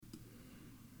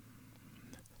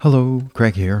Hello,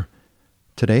 Craig here.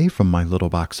 Today, from my little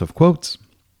box of quotes,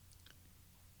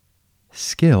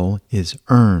 skill is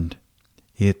earned.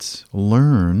 It's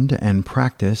learned and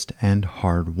practiced and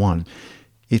hard won.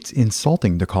 It's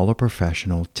insulting to call a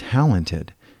professional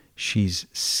talented. She's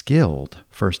skilled,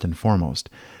 first and foremost.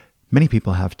 Many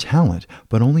people have talent,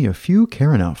 but only a few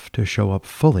care enough to show up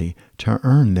fully to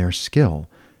earn their skill.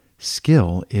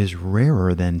 Skill is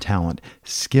rarer than talent.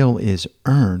 Skill is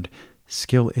earned.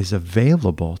 Skill is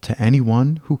available to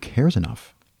anyone who cares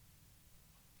enough.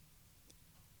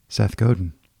 Seth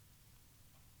Godin.